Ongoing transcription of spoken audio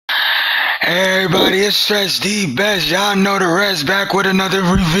Hey everybody, it's Stretch D Best. Y'all know the rest. Back with another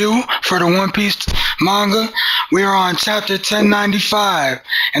review for the One Piece manga. We are on chapter 1095,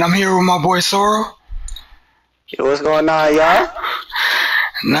 and I'm here with my boy Soro. Yo, what's going on, y'all?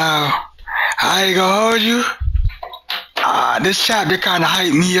 Now, I ain't gonna hold you. This chapter kind of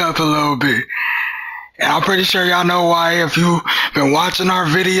hyped me up a little bit. And I'm pretty sure y'all know why. If you've been watching our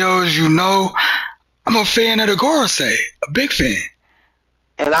videos, you know I'm a fan of the Gorosei. A big fan.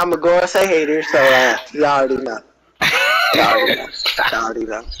 And I'm a Gorosei hater, so you already know. Y'all already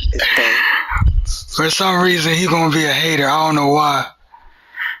know. It's pain. For some reason, he gonna be a hater. I don't know why.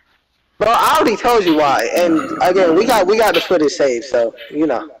 Bro, I already told you why. And again, we got the footage saved, so you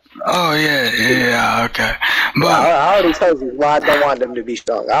know. Oh yeah, okay. But I already told you why I don't want them to be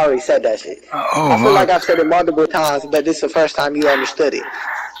strong. I already said that shit. I feel like I've said it multiple times, but this is the first time you understood it.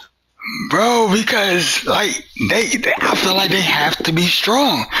 Bro, because like I feel like they have to be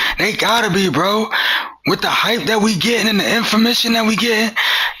strong. They gotta be, bro. With the hype that we getting and the information that we getting,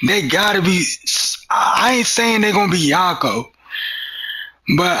 they gotta be. I ain't saying they gonna be Yonko,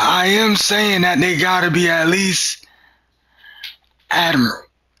 but I am saying that they gotta be at least Admiral,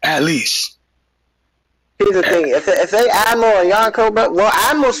 at least. Here's the thing: if they Admiral and Yonko, bro, well,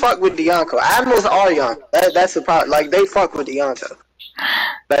 Admirals fuck with the Yonko. Admirals are Yonko. That's the problem. Like they fuck with the Yonko.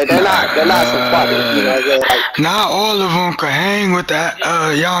 But they're not some fuckers, you know. Like, not all of them could hang with the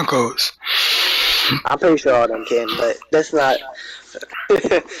Yonkos. I'm pretty sure all of them can, but that's not. You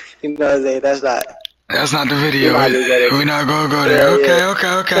know what I'm saying? That's not. That's not the video. We're not gonna go there. Yeah,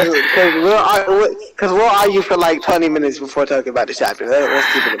 Okay. Because we'll argue for like 20 minutes before talking about the chapter. Let's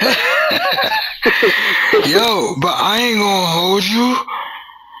keep it about. Yo, but I ain't gonna hold you.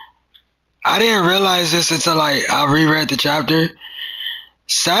 I didn't realize this until like I reread the chapter.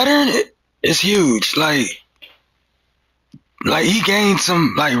 Saturn is huge. Like he gained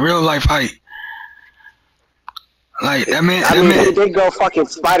some like real life height. Like I mean, he did go fucking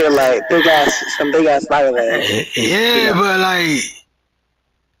spider leg, big ass spider leg. Yeah, you know? But like,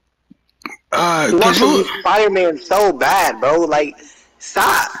 he wants to be Spider-Man so bad, bro. Like,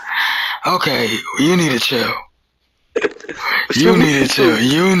 stop. Okay, you need to chill. You need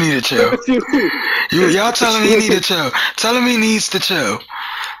to chill. Y'all telling me he need to chill. Tell him he needs to chill.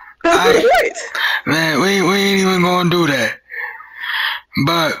 Man, we ain't even gonna do that.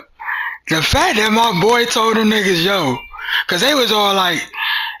 But the fact that my boy told them niggas, yo, cause they was all like,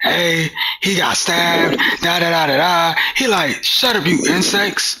 hey, he got stabbed, da. He like, shut up, you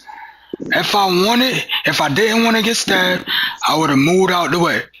insects. If I didn't want to get stabbed, I would have moved out the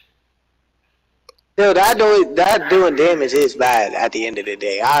way. Dude, that doing damage is bad at the end of the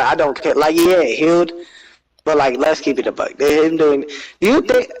day. I don't care. Like, yeah, healed, but like, let's keep it a buck. Him doing.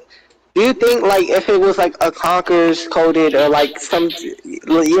 Do you think like if it was like a Conqueror's coded or like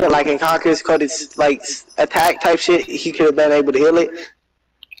like a Conqueror's coded like attack type shit, he could have been able to heal it?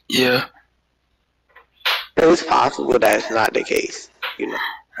 Yeah. It's possible that's not the case, you know.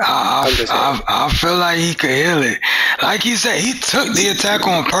 I feel like he could heal it. Like he said, he took the attack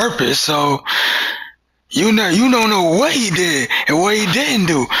on purpose, so you don't know what he did and what he didn't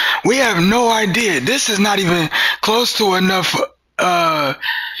do. We have no idea. This is not even close to enough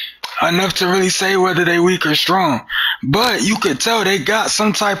to really say whether they weak or strong. But you could tell they got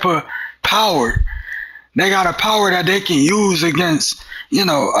some type of power. They got a power that they can use against,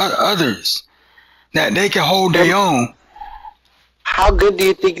 others. That they can hold their own. How good do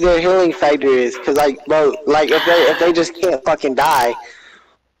you think their healing factor is? Cause like, bro, like if they just can't fucking die.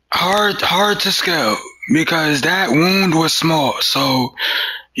 Hard to scale because that wound was small. So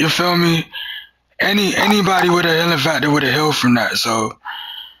you feel me? Anybody with a healing factor would have healed from that. So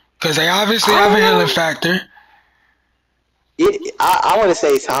because they obviously have a healing factor. I want to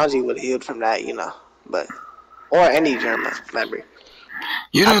say Sanji would have healed from that, but or any German member.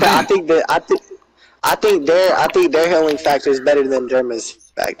 You don't I think their healing factor is better than German's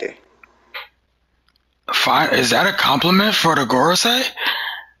factor. Fine. Is that a compliment for the Gorosei?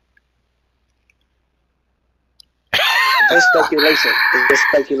 It's speculation. It's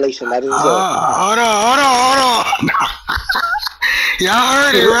speculation. That is hold on. Y'all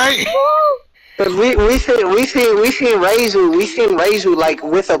heard it, right? Cause we seen Reizu like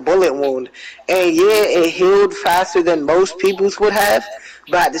with a bullet wound, and yeah, it healed faster than most people's would have,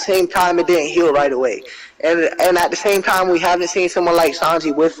 but at the same time, it didn't heal right away. And at the same time, we haven't seen someone like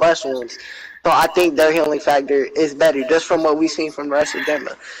Sanji with flesh wounds, so I think their healing factor is better just from what we've seen from the rest of them.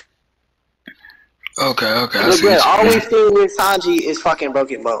 Okay. Again, all we've seen with Sanji is fucking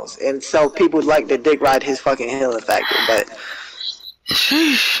broken bones, and so people like to dick ride his fucking healing factor, but.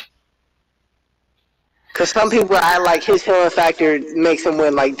 Sheesh. Cause some people act like his healing factor makes him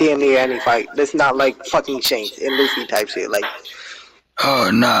win like damn near any fight. That's not like fucking Shanks and Luffy type shit. Like, oh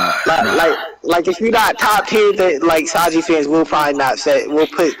nah, nah. like if you're not top tier, that like Sanji fans will probably not say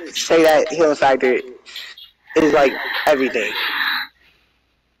say that healing factor is like everything.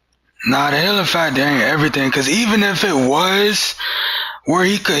 Nah, the healing factor ain't everything. Cause even if it was where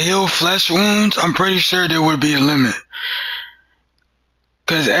he could heal flesh wounds, I'm pretty sure there would be a limit.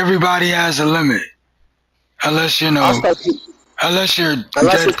 Cause everybody has a limit. Unless, unless you're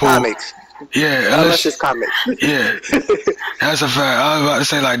unless Deadpool. It's comics. Yeah, unless it's comics. Yeah, that's a fact. I was about to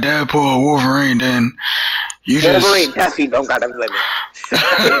say like Deadpool or Wolverine, then Wolverine definitely don't got them limit.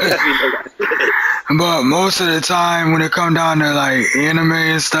 But most of the time when it come down to like anime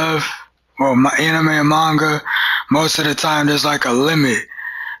and stuff, well, anime and manga, most of the time there's like a limit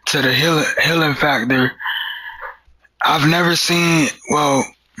to the healing factor. I've never seen,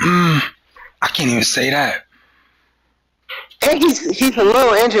 I can't even say that. And he's a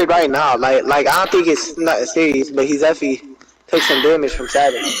little injured right now. Like I don't think it's not serious, but he's definitely took some damage from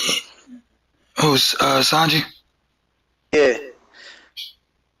Saturn. Who's Sanji? Yeah.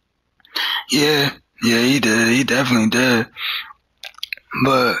 Yeah, he did. He definitely did.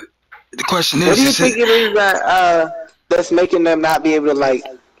 But the question is, what do you think it is that that's making them not be able to like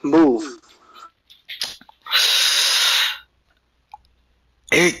move?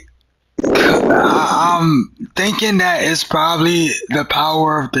 I'm thinking that it's probably the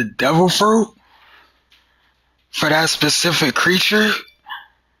power of the devil fruit for that specific creature,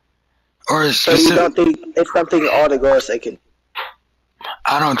 or so you don't think it's something all the girls they can?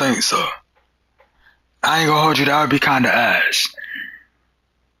 I don't think so. I ain't gonna hold you. That would be kind of ass.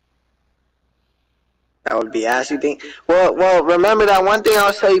 That would be ass, you think? Well, remember that one thing I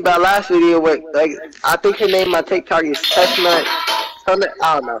was telling you about last video where, like, I think her name on TikTok is Chestnut. I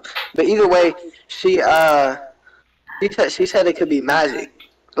don't know. But either way, she said it could be magic.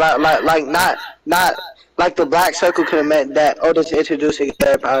 Like not like the black circle could have meant that, oh, this is introducing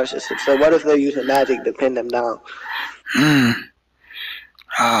their power system. So what if they're using magic to pin them down?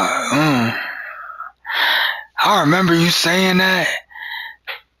 I remember you saying that,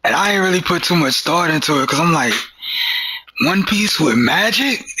 and I ain't really put too much thought into it, because I'm like, One Piece with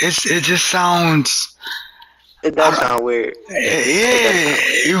magic? It just sounds... It does sound weird. Yeah,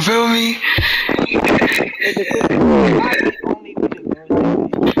 you feel me?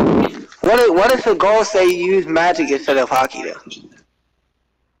 What if the goal say you use magic instead of hockey, though?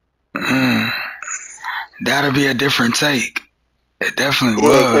 That'll be a different take. It definitely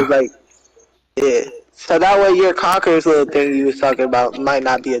would. Yeah. So that way your Conqueror's little thing you was talking about might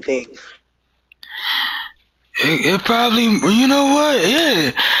not be a thing. It probably, you know what?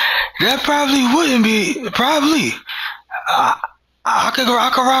 Yeah, that probably wouldn't be. Probably, I could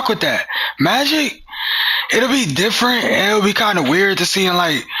rock with that. Magic, it'll be different, and it'll be kind of weird to see in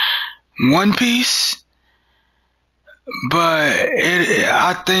like One Piece. But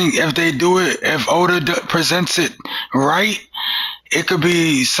I think if they do it, if Oda presents it right, it could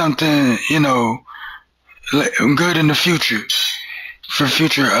be something, good in the future, for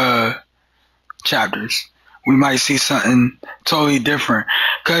future chapters. We might see something totally different.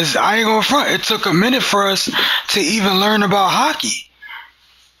 Cause I ain't gonna front, it took a minute for us to even learn about hockey.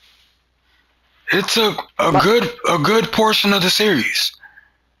 It took a good portion of the series.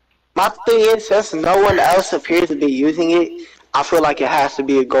 My thing is, since no one else appears to be using it, I feel like it has to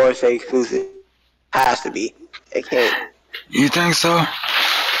be a Gorosei exclusive. Has to be. It can't. You think so? Yeah,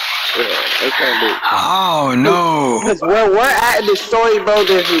 it can't be. Oh no. Because where we're at in the story, bro,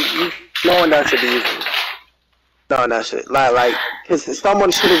 no one else should be using it. No one else should. Like, because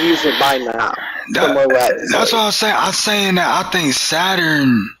someone should have used it by now. That's what I'm saying. I'm saying that I think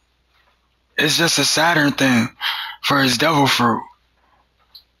Saturn is just a Saturn thing for his devil fruit.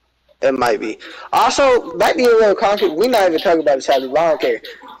 It might be. Also, back to your little concrete. We're not even talking about the chapter, but I don't care.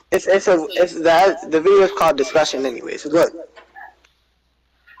 The video is called Discussion anyway. So look,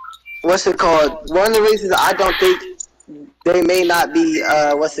 what's it called? One of the reasons I don't think they may not be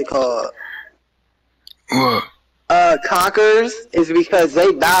what's it called? What? Conquerors is because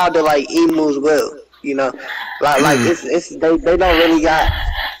they bow to like Emu's will. Like it's they don't really got.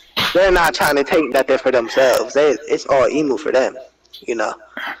 They're not trying to take nothing for themselves. It's all Emu for them.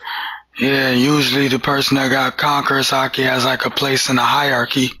 Yeah, usually the person that got Conqueror's Haki has like a place in the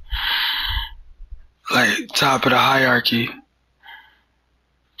hierarchy. Like top of the hierarchy.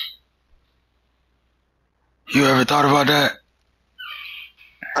 You ever thought about that?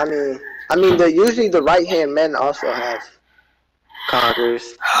 I mean, usually the right-hand men also have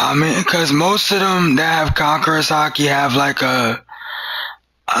Conquerors. I mean, because most of them that have Conqueror's Haki have like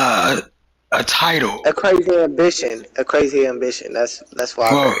a title. A crazy ambition. A crazy ambition. That's why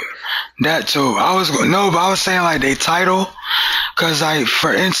I Well, heard. that too. But I was saying like they title, cause like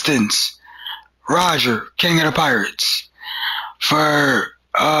for instance, Roger, King of the Pirates, for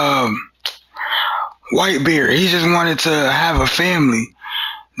Whitebeard, he just wanted to have a family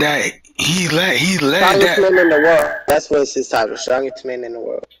that he led Strongest that. man in the world. That's what's his title. Strongest man in the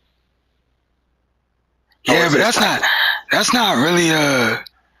world. Yeah, but His title. that's not really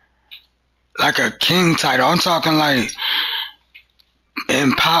like a king title. I'm talking like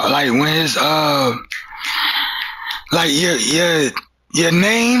in power, like when his like your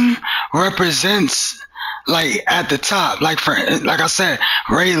name represents like at the top. Like I said,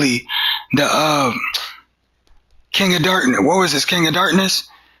 Rayleigh, the King of Darkness. What was his King of Darkness?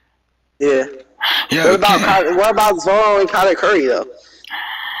 Yeah. Yeah. What about Zoro and Kyler Curry though?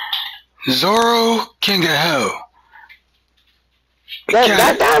 Zoro, King of Hell.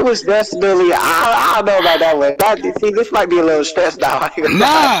 That was definitely. I don't know about that one. See, this might be a little stressed out.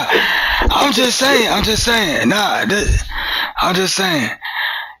 Nah, I'm just saying. Nah, I'm just saying.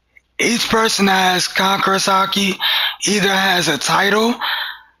 Each person that has Conqueror's Haki either has a title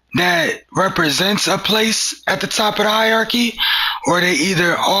that represents a place at the top of the hierarchy, or they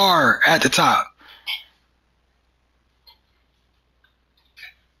either are at the top.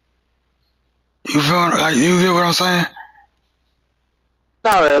 You feel what I'm saying?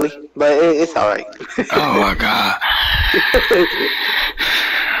 Not really, but it's alright. Oh my god.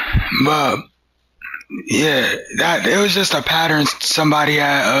 But yeah, that it was just a pattern somebody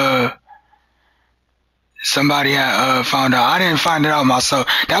had found out. I didn't find it out myself.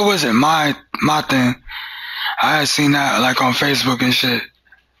 That wasn't my thing. I had seen that like on Facebook and shit.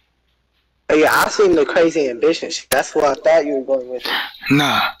 Yeah, I seen the crazy ambition. That's what I thought you were going with.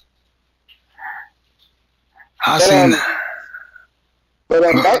 Nah. I seen that. But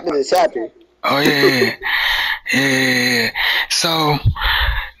back to the chapter. Oh yeah. So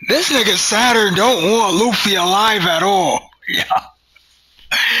this nigga Saturn don't want Luffy alive at all. Yeah.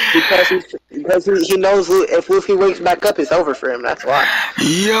 Because he knows if Luffy wakes back up, it's over for him. That's why.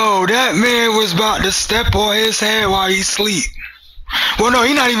 Yo, that man was about to step on his head while he sleep. Well, no,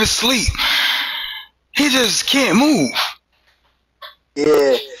 he not even asleep. He just can't move.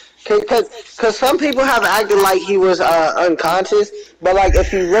 Yeah. Cause some people have acted like he was unconscious, but like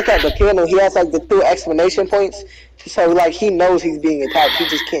if you look at the panel, he has like the 2 exclamation points. So like he knows he's being attacked. He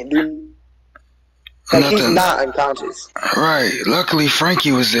just can't do. Like he's not unconscious. Right. Luckily,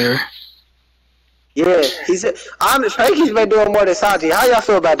 Frankie was there. Yeah, Frankie's been doing more than Sanji. How y'all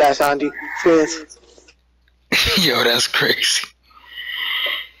feel about that, Sanji? Yo, that's crazy.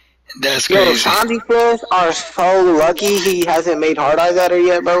 That's Yo, crazy. Sanji fans are so lucky he hasn't made hard eyes at her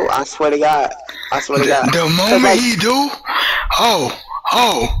yet, bro. I swear to God. The moment he do,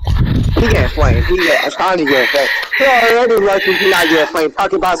 he getting flamed. Sanji getting flamed. He already lucky he not getting flamed.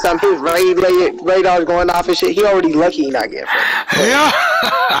 Talking about something, his radar's going off and shit. He already lucky he not getting flamed. Yeah.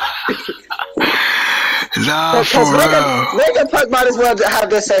 Nah, for real. Megan Puck might as well have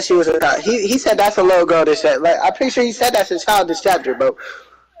just said she was a child. He said that's a little girl. This shit. Like I'm pretty sure he said that's a childish chapter, bro.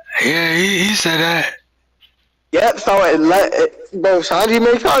 Yeah, he said that. Yep, so bro, Sanji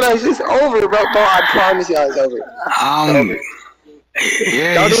makes hard eyes. It's over, bro. I promise y'all it's over.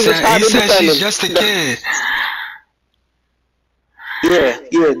 Yeah, he said she's just a kid. Yeah,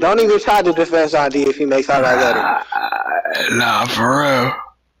 don't even try to defend Sanji if he makes hard eyes at her. Nah, for real.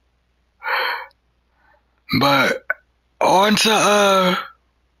 But on to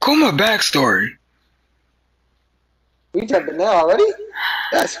Kuma backstory. We jumping there already?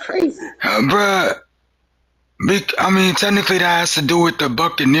 That's crazy. Bruh, I mean, technically that has to do with the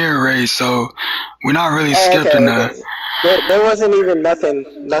Buccaneer race, so we're not really skipping that. There wasn't even nothing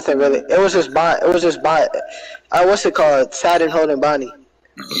really. It was just what's it called? Saturn holding Bonnie.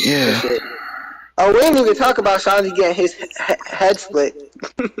 Yeah. Oh, we didn't even talk about Sanji getting his head split.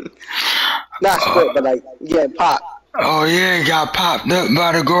 Not split, but like getting popped. Oh yeah, he got popped up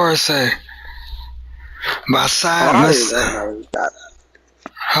by the Gorosei. By Silence.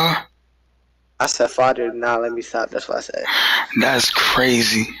 Huh? I said father, now let me stop, that's what I said. That's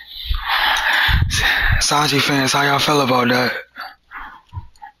crazy. Sanji fans, how y'all feel about that?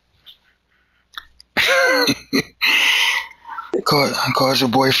 Called your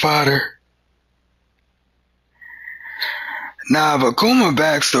boy father. Nah, but Kuma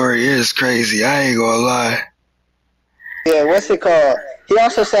backstory is crazy, I ain't gonna lie. Yeah, what's it called? He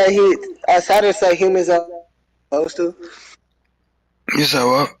also said Saturn said humans are supposed to. You said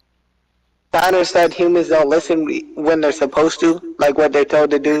what? Saturn said humans don't listen when they're supposed to. Like what they're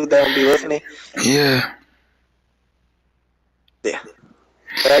told to do, they don't be listening. Yeah. Yeah.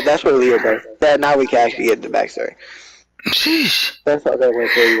 That's really it, though. That now we can actually get the backstory. Sheesh. That's all that was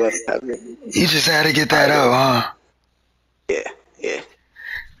really was happening. You just had to get that Alright, out, huh? yeah.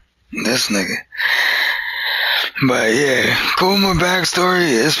 This nigga. But yeah, Kuma backstory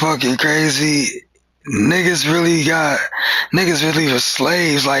is fucking crazy. Niggas really were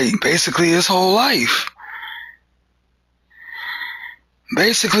slaves, like basically his whole life.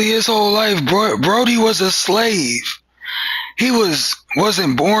 Basically his whole life, Brody was a slave. He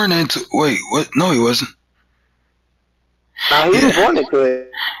wasn't born into, wait, what? No, he wasn't. Now he was born into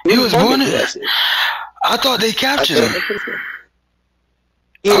it. He was born into that it. shit. I thought they captured him.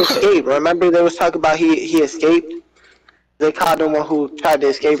 He escaped. Remember they was talking about he escaped? They caught the one who tried to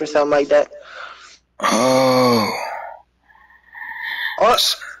escape or something like that. Oh.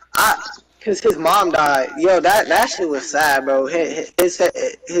 Cause his mom died. Yo, that shit was sad, bro.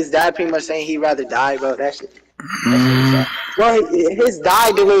 His dad pretty much saying he'd rather die, bro. That shit was sad. Well, his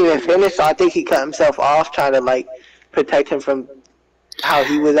dad didn't even finish, so I think he cut himself off trying to like protect him from how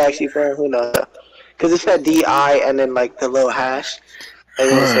he was actually feeling. Who knows? Cause it said DI and then like the little hash, and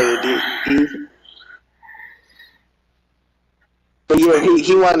then it said D. But yeah,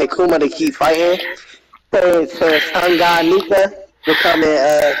 he wanted Kuma to keep fighting. So his son guy Nika to come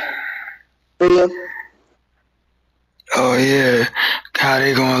and free him. Oh yeah, how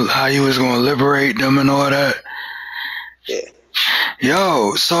he was gonna liberate them and all that. Yeah.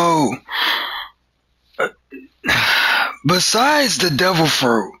 Yo, so besides the devil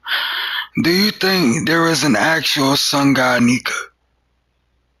fruit, do you think there is an actual sun god Nika?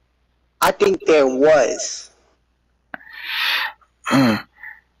 I think there was.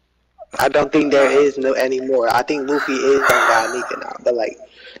 I don't think there is no anymore. I think Luffy is sun god Nika now, but like,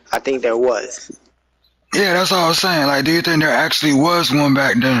 I think there was. Yeah, that's all I was saying. Like, do you think there actually was one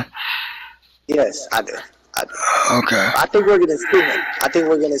back then? Yes, I do. Okay. I think we're gonna see him. I think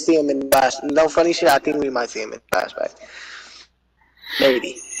we're gonna see him in the flashback. No funny shit. I think we might see him in the flashback.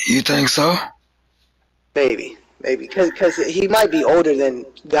 Maybe. You think so? Maybe. Because he might be older than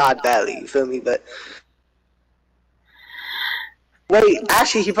God Valley. You feel me? But wait,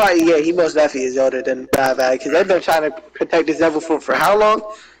 actually, he most definitely is older than God Valley because they've been trying to protect this devil fruit for how long?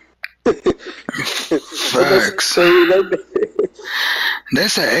 Facts. They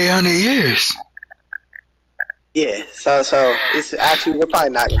said 800 years. Yeah, so it's actually we're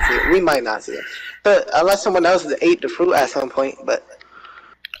probably not gonna see it. We might not see it, but unless someone else ate the fruit at some point. But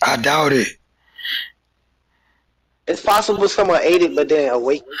I doubt it. It's possible someone ate it but didn't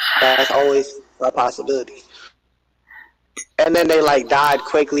awake. That's always a possibility. And then they like died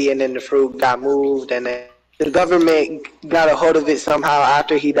quickly, and then the fruit got moved, and then the government got a hold of it somehow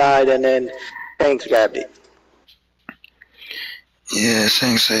after he died, and then Shanks grabbed it. Yeah,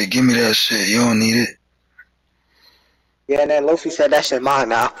 Shanks said, "Give me that shit. You don't need it." Yeah, and then Luffy said, "That shit mine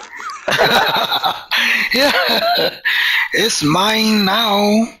now." Yeah, it's mine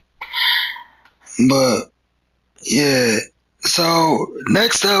now. But yeah, so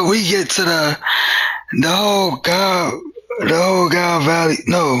next up we get to the whole God Valley.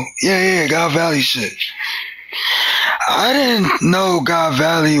 No, yeah, God Valley shit. I didn't know God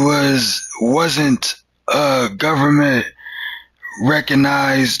Valley wasn't a government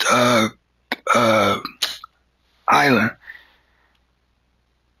recognized island.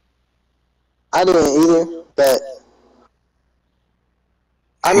 I didn't either, but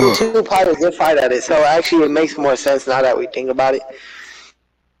I mean, two pirates did fight at it, so actually it makes more sense now that we think about it.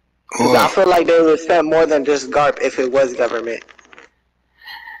 I feel like they would spend more than just Garp if it was government.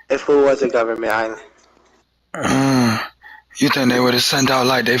 If it was a government island. You think they would have sent out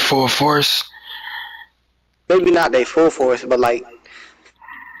like their full force? Maybe not their full force, but like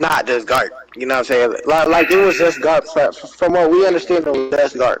not just Garp. You know what I'm saying? Like it was just Garp. From what we understand, it was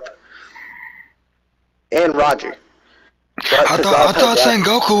just Garp and Roger. I thought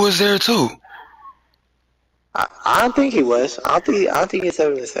Sengoku was there too. I don't think he was. I don't think it's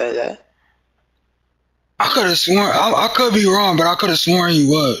ever said that. I could have sworn. I could be wrong, but I could have sworn he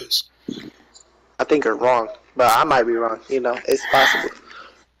was. I think you're wrong, but I might be wrong. You know, it's possible.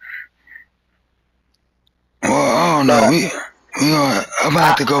 Well, I don't know. I'm gonna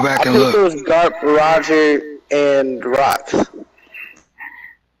have to go back and look. I think it was Garp, Roger, and Rock.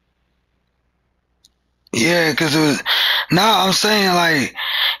 Yeah, because it was. Now I'm saying like,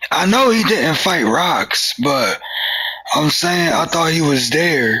 I know he didn't fight Rocks, but I'm saying I thought he was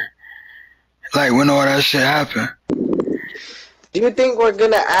there, like when all that shit happened. Do you think we're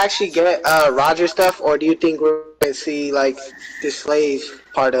gonna actually get Roger stuff, or do you think we're gonna see like the slave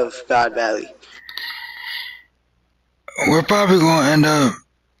part of God Valley? We're probably gonna end up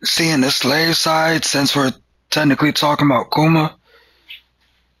seeing the slave side since we're technically talking about Kuma.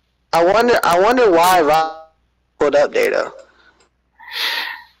 I wonder why Rob pulled up there though.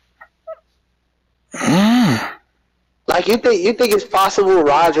 Mm. Like you think it's possible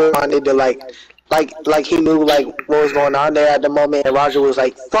Roger wanted to like he knew like what was going on there at the moment, and Roger was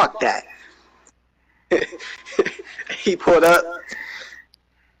like, "Fuck that." He pulled up.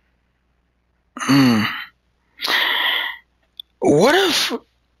 Mm. What if?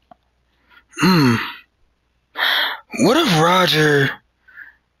 Mm. What if Roger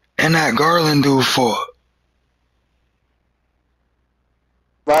and that Garland dude fought?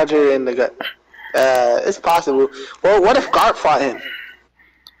 Roger and the gut. It's possible. Well, what if Garp fought him?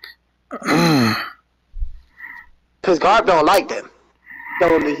 Mm. Because Garp don't like them.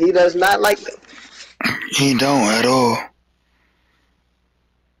 So he does not like them. He don't at all.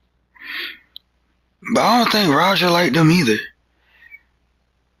 But I don't think Roger liked them either.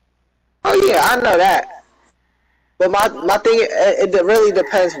 Oh yeah, I know that. But my thing, it really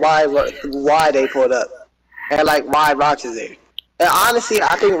depends why they pulled up, and like why Roger's there. And honestly,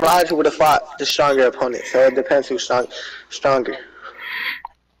 I think Roger would have fought the stronger opponent. So it depends who's stronger.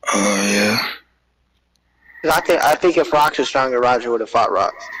 Oh yeah. 'Cause I think if Rox was stronger, Roger would have fought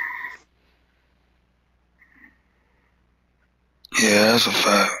Rox. Yeah, that's a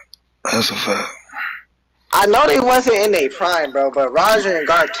fact. That's a fact. I know they wasn't in their prime, bro, but Roger and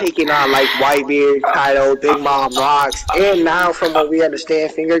Garp taking on like Whitebeard, Kaido, Big Mom, Rox, and now from what we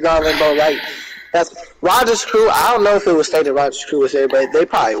understand, Finger Garland, bro, like that's Roger's crew. I don't know if it was stated Roger's crew was there, but they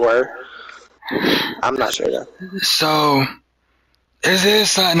probably were. I'm not sure though. So, is there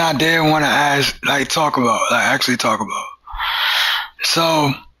something I did want to ask, like actually talk about?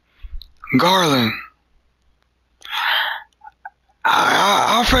 So, Garland,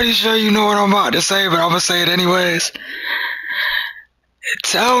 I'm pretty sure you know what I'm about to say, but I'm gonna say it anyways.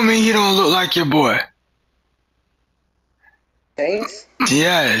 Tell me you don't look like your boy. Thanks.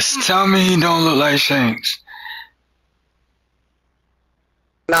 Yes, tell me he don't look like Shanks.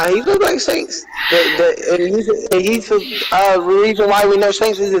 Nah, he look like Shanks. And he's the reason why we know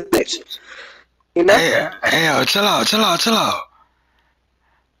Shanks is a bitch. You know? Hey, chill out.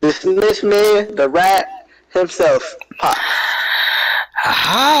 This man, the rat himself, Pop.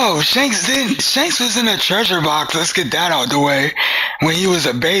 How? Shanks was in a treasure box, let's get that out the way, when he was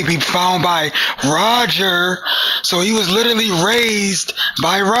a baby found by Roger. So he was literally raised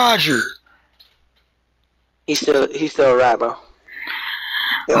by Roger. He's still a rat, bro.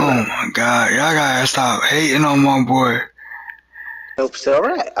 Oh my god, y'all gotta stop hating on my boy. Nope, still a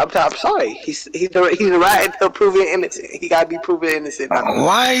rat. I'm sorry. He's a rat until proven innocent. He gotta be proven innocent.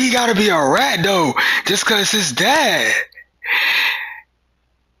 Why he gotta be a rat though? Just cause his dad.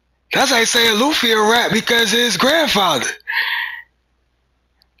 That's like saying Luffy a rat because of his grandfather.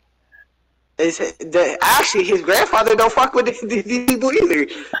 Actually, his grandfather don't fuck with these people either.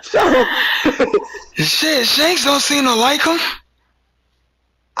 So shit, Shanks don't seem to like him.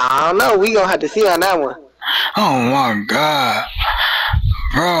 I don't know. We gonna have to see on that one. Oh my god,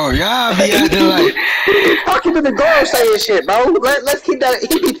 bro, y'all be acting like he be talking to the girl saying shit, bro. Let's keep that.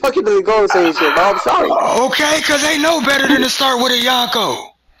 He be talking to the girl saying shit, bro. I'm sorry. Okay, cause they know better than to start with a Yonko.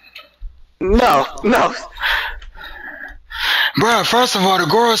 No. Bruh, first of all, the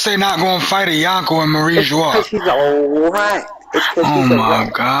girls say not gonna fight a Yonko and Marie Joie. Because he's a rat. Oh my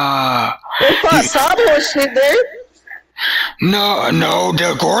god. They fought Soro and shit there. No,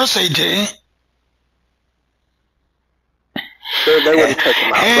 the girls say didn't. They would have took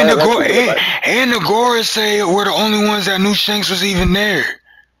him out. And the Goras say we're the only ones that knew Shanks was even there.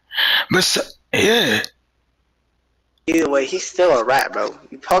 But yeah. Either way, he's still a rat, bro.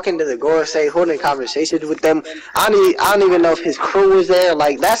 You talking to the Gorosei, holding conversations with them. I don't even know if his crew was there.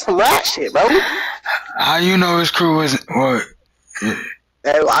 Like, that's some rat shit, bro. How you know his crew wasn't? What?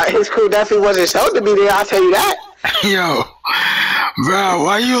 His crew definitely wasn't shown to be there, I'll tell you that. Yo, bro,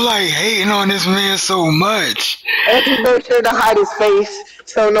 why you like hating on this man so much? And he made sure to hide his face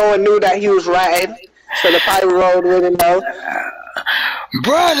so no one knew that he was ratting. So the pirate road wouldn't know.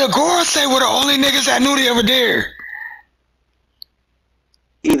 Bro, the Gorosei were the only niggas that knew they were there.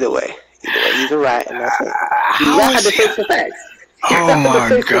 Either way, he's a rat, and that's it. You gotta have to face the facts. Oh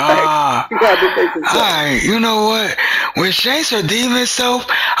my god. Alright, you know what? When Shanks redeemed himself,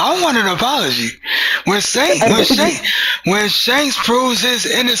 I want an apology. When Shanks proves his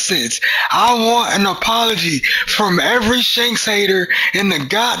innocence, I want an apology from every Shanks hater in the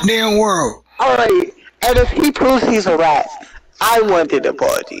goddamn world. Alright, and if he proves he's a rat, I want an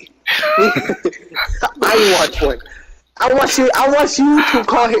apology. I want one. I want you to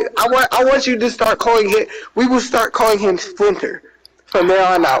call him. I want you to start calling him. We will start calling him Splinter from there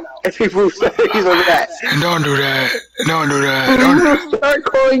on out. If people say he's a rat, Don't do that. Don't do that. people start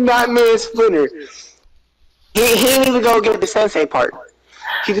calling that man Splinter. He ain't even go get the sensei part.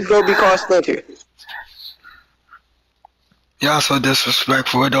 He just go be called Splinter. Y'all so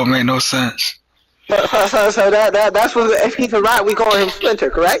disrespectful. It don't make no sense. So that's what, if he's a rat, we call him Splinter,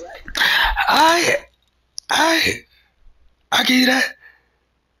 correct? I give you that.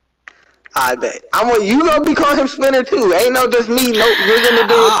 I bet. You gonna be calling him Splinter too. Ain't no just me. No, you're gonna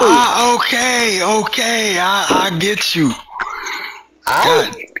do it too. Okay. I get you.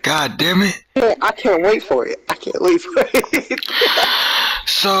 God damn it. I can't wait for it. I can't wait for it.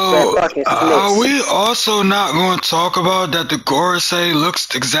 So, are we also not going to talk about that the Gorosei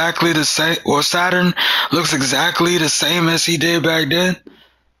looks exactly the same, or Saturn looks exactly the same as he did back then?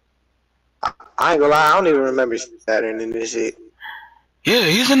 I ain't gonna lie, I don't even remember Saturn in this shit. Yeah,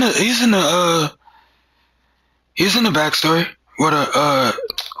 he's in the backstory with a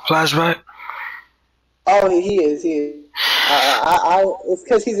flashback. Oh, he is. It's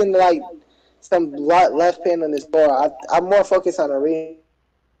because he's in like some left pane on his door. I'm more focused on the reading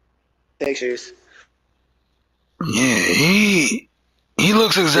pictures. Yeah, he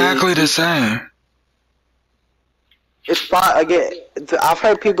looks exactly the same. It's fine. Again, I've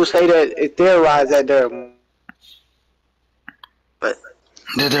heard people say that it theorized that they're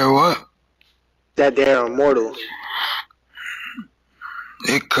what? That they're immortal.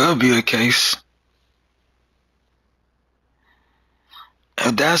 It could be a case.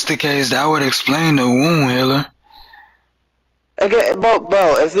 If that's the case, that would explain the wound healer. Okay,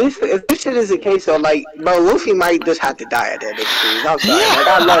 bro, if this shit is the case, so like, bro, Luffy might just have to die at the end of the series. I'm sorry, like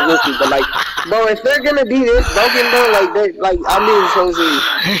I love Luffy, but like, bro, if they're gonna be this broken, bro, I'm being so serious.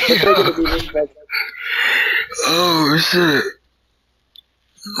 If they're gonna be this broken. Oh shit!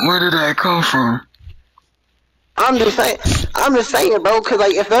 Where did that come from? I'm just saying, bro, because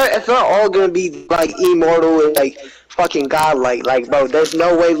like if they're all gonna be like immortal and like fucking godlike, like bro, there's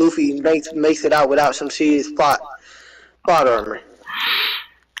no way Luffy makes it out without some serious plot armor.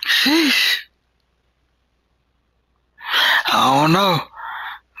 Sheesh. I don't know,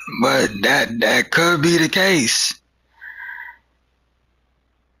 but that could be the case.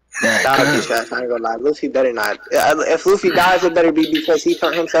 That'll be fast. I ain't gonna lie. Luffy better not. If Luffy dies, it better be because he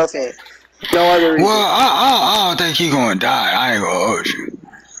turned himself in. No other reason. Well, I don't think he gonna die. I ain't gonna hold you.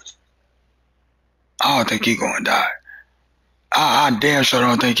 I don't think he gonna die. I damn sure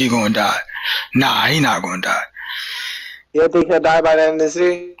don't think he gonna die. Nah, he not gonna die. You don't think he'll die by the end of the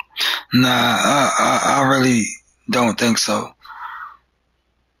series? Nah, I really don't think so.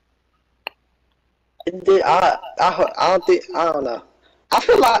 I don't know. I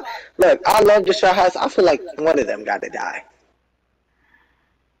feel like, look, I love the Straw Hats. I feel like one of them got to die.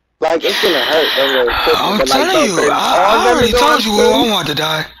 Like, it's gonna hurt. I'm telling you, I already told you who I want to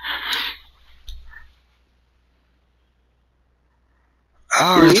die.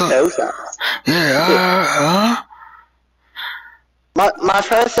 I already told you. Yeah, My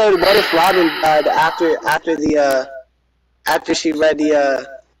friend said, what if Robin died after she read the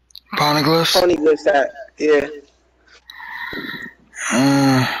Poneglyphs? Yeah.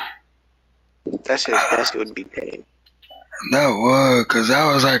 That shit would be pain. That would, cause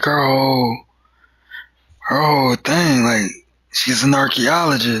that was like her whole thing. Like, she's an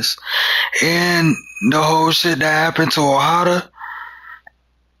archaeologist, and the whole shit that happened to Ohada.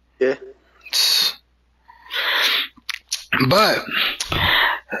 Yeah. But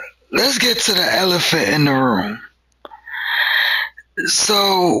let's get to the elephant in the room.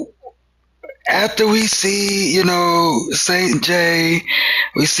 So after we see, Saint J,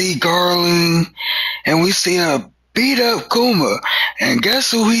 we see Garland, and we see a beat up Kuma, and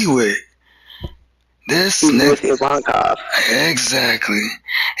guess who he with? This with Ivankov. Exactly.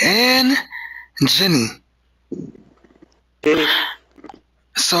 And Jenny.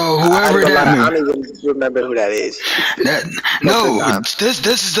 So whoever that I don't even remember who that is.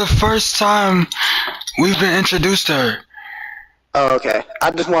 This is the first time we've been introduced to her. Oh, okay.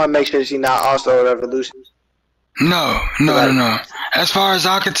 I just want to make sure she's not also a revolution. No. As far as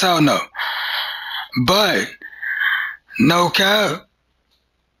I can tell, no. But no cap.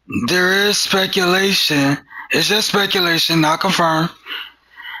 There is speculation. It's just speculation, not confirmed.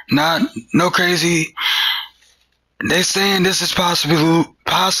 No crazy. They saying this is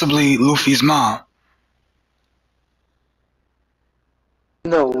possibly Luffy's mom.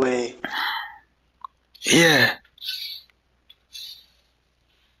 No way. Yeah.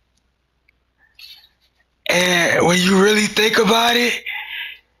 And when you really think about it,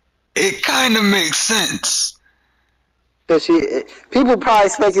 it kind of makes sense. People probably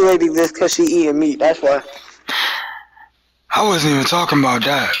speculating this because she eating meat. That's why. I wasn't even talking about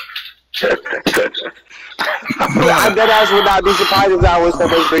that. I bet I would not be surprised if that was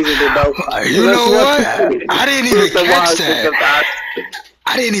someone's reason to know. You know what? I didn't even catch that.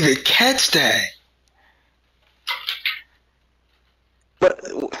 I didn't even catch that. But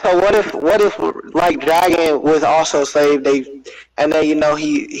so what if like Dragon was also slave? And then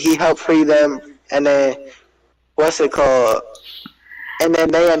he helped free them, and then what's it called? And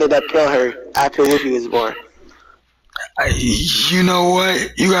then they ended up killing her after Luffy was born. You know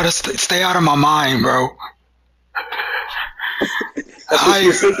what? You gotta stay out of my mind, bro. That's what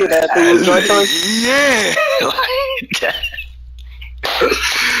you're thinking after you joined us? Yeah, like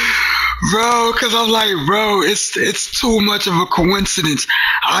bro, cause I'm like, bro, it's too much of a coincidence.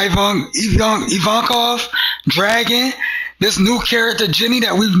 Ivankov, Dragon, this new character Jenny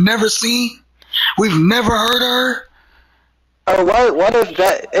that we've never seen, we've never heard of her. Oh, what if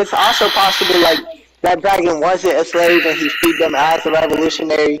that? It's also possible like that Dragon wasn't a slave and he freed them as a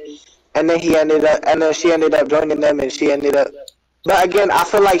revolutionary, and then she ended up joining them, and she ended up. But again, I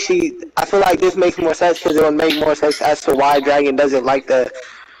feel like this makes more sense because it would make more sense as to why Dragon doesn't like the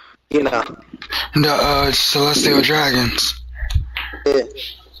celestial dragons. Yeah.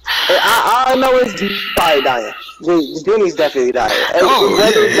 I know it's probably dying. Jenny's definitely dying.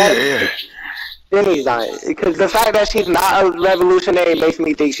 Yeah. Jenny's dying because the fact that she's not a revolutionary makes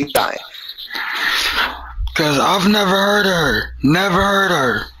me think she's dying. Cause I've never heard of her. Never heard of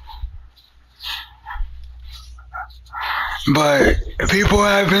her. But people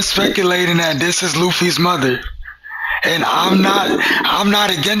have been speculating that this is Luffy's mother. And I'm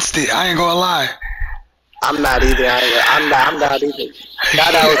not against it. I ain't gonna lie. I'm not either. I'm not either.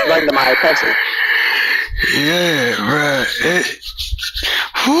 That was bringing to my attention. Yeah, bruh.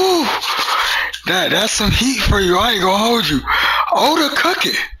 That's some heat for you. I ain't gonna hold you. Oda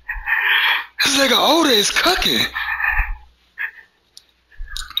cooking. This nigga Oda is cooking.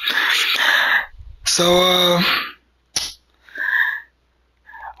 So,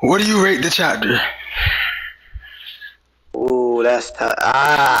 what do you rate the chapter? Ooh, that's tough.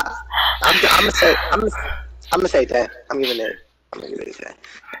 I'm gonna say 10. I'm giving it a 10.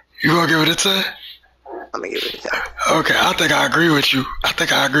 You gonna give it a 10? I'm gonna give it a 10. Okay, I think I agree with you.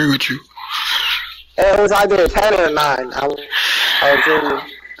 It was either a 10 or a 9. I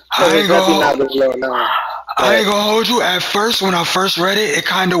ain't gonna hold you. At first, when I first read it, it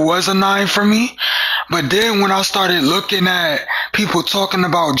kind of was a 9 for me. But then when I started looking at people talking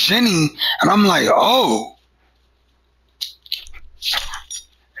about Jenny, and I'm like, oh,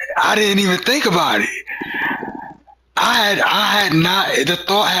 I didn't even think about it. The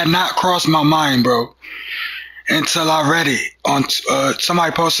thought had not crossed my mind, bro, until I read it on.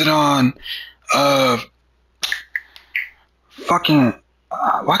 Somebody posted on, why can't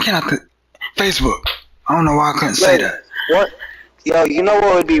I Facebook? I don't know why I couldn't say that. What? Yo, you know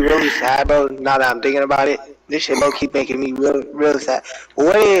what would be really sad, bro? Now that I'm thinking about it, this shit low keep making me real sad.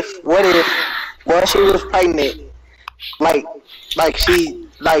 What if when she was pregnant, like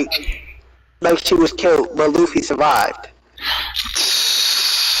she was killed, but Luffy survived,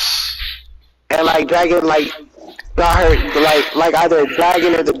 and like Dragon got her, like either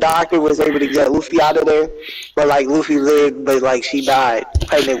Dragon or the doctor was able to get Luffy out of there, but like Luffy lived, but like she died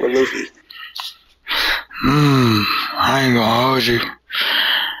pregnant with Luffy. I ain't gonna hold you.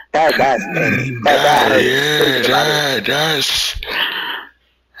 That's that's.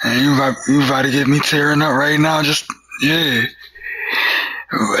 And you about to get me tearing up right now.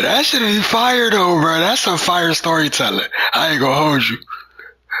 But that should be fire though, bro. That's a fire storyteller. I ain't gonna hold you.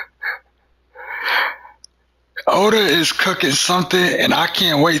 Oda is cooking something, and I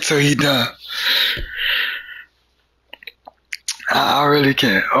can't wait till he done. I really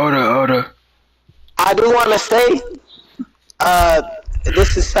can't. Oda. I do want to say,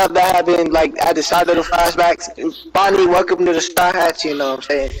 this is something that happened like at the start of the flashbacks. Bonnie, welcome to the Straw Hats. You know what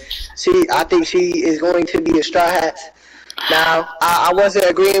I'm saying? I think she is going to be a Straw Hat. Now, I wasn't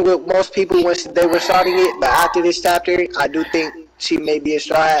agreeing with most people when they were starting it, but after this chapter, I do think she may be a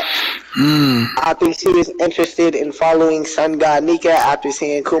Straw Hat. I think she was interested in following Sun God Nika after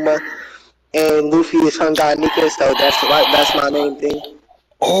seeing Kuma, and Luffy is Sun God Nika, so that's my main thing.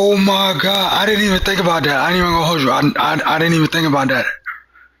 Oh my god, I didn't even think about that. I ain't even gonna hold you. I didn't even think about that.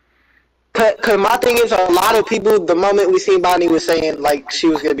 Cause my thing is, a lot of people, the moment we seen Bonnie was saying like she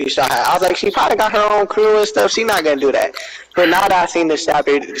was gonna be a Straw Hat, I was like, she probably got her own crew and stuff. She's not gonna do that. But now that I've seen this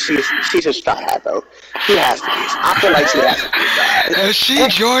chapter, she's a Straw Hat though. She has to be. I feel like she has to be a Straw Hat. If she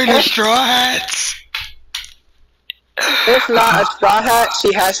joined the Straw Hats, if not a Straw Hat,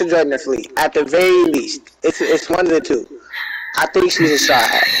 she has to join the fleet at the very least. It's one of the two. I think she's a Straw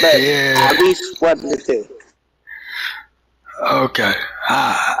Hat, but at least one of the two. Okay.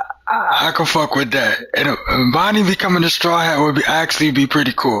 I can fuck with that. And Bonnie becoming a Straw Hat would actually be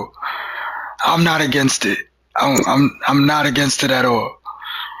pretty cool. I'm not against it. I'm not against it at all.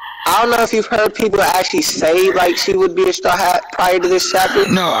 I don't know if you've heard people actually say like she would be a Straw Hat prior to this chapter.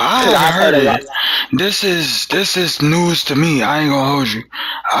 No, I Because haven't I've heard heard a lot. it. This is news to me. I ain't gonna hold you.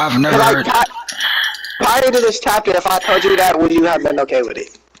 I've never Like heard. prior to this chapter, if I told you that, would you have been okay with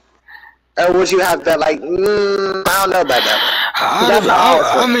it? Or would you have been like, I don't know about that one? That's how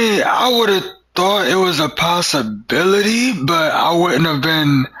I I feel. mean, I would have thought it was a possibility, but I wouldn't have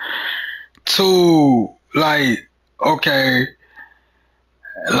been too like okay.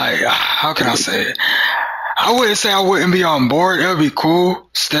 Like how can I say it? I wouldn't say I wouldn't be on board. It would be cool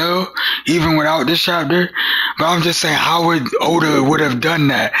still, even without this chapter. But I'm just saying, how would Oda would have done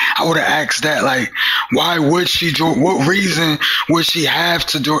that? I would have asked that, like, why would she join? What reason would she have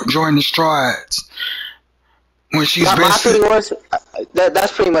to join the Straw Hats when she's My thing basically? was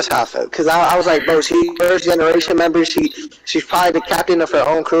that's pretty much how I felt because I was like, bro, she's first generation member. She's probably the captain of her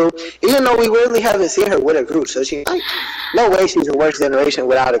own crew, even though we really haven't seen her with a crew. So she's like, no way she's the worst generation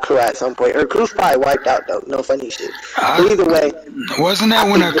without a crew at some point. Her crew's probably wiped out though. No funny shit. But I, either way, wasn't I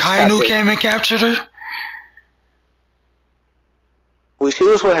that when think a this Kainu chapter, came and captured her? when she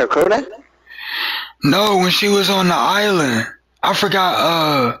was with her crew then. No, when she was on the island. I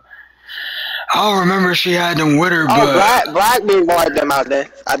forgot. I don't remember if she had them with her, Oh, but Blackbeard wiped them out then,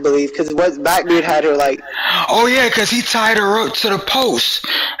 I believe, because Blackbeard had her like. oh yeah, 'cause he tied her up to the post,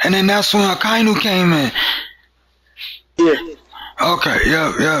 and then that's when Akainu came in. Yeah. Okay,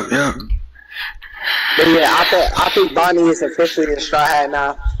 yep. But yeah, I think Bonnie is officially a Straw Hat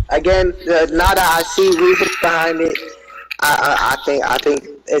now. Again, now that I see reasons behind it, I think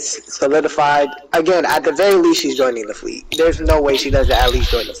it's solidified. Again, at the very least, she's joining the fleet. There's no way she doesn't at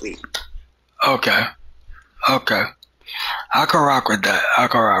least join the fleet. Okay. I can rock with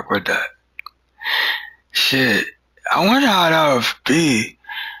that. Shit. I wonder how that would be.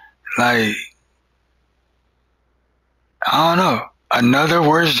 Like, I don't know. Another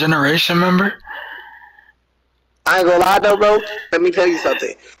worst generation member? I ain't gonna lie though, bro. Let me tell you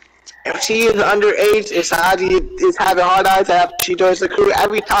something. If she is underage and Sahaji is having hard eyes after she joins the crew,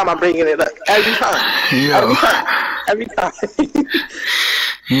 every time I'm bringing it up. Every time. Yo. Every time.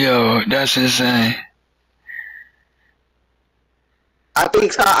 Yo, that's insane. I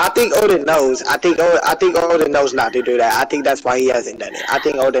think Oda knows. I think Oda knows not to do that. I think that's why he hasn't done it. I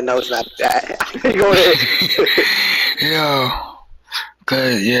think Oda knows not to do that. I think Oda. Yo.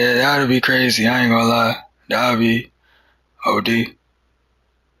 Cause yeah, that would be crazy. I ain't gonna lie. That would be OD.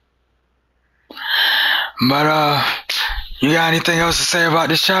 But you got anything else to say about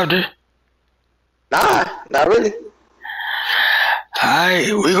this chapter? Nah, not really. Alright,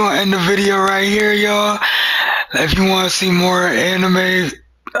 we're gonna end the video right here, y'all. If you want to see more anime,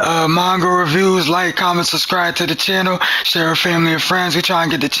 manga reviews, like, comment, subscribe to the channel, share with family and friends. We try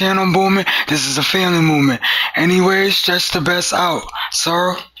and get the channel booming. This is a family movement. Anyways, just the best out.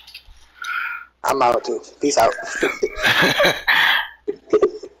 Soro? I'm out too. Peace out.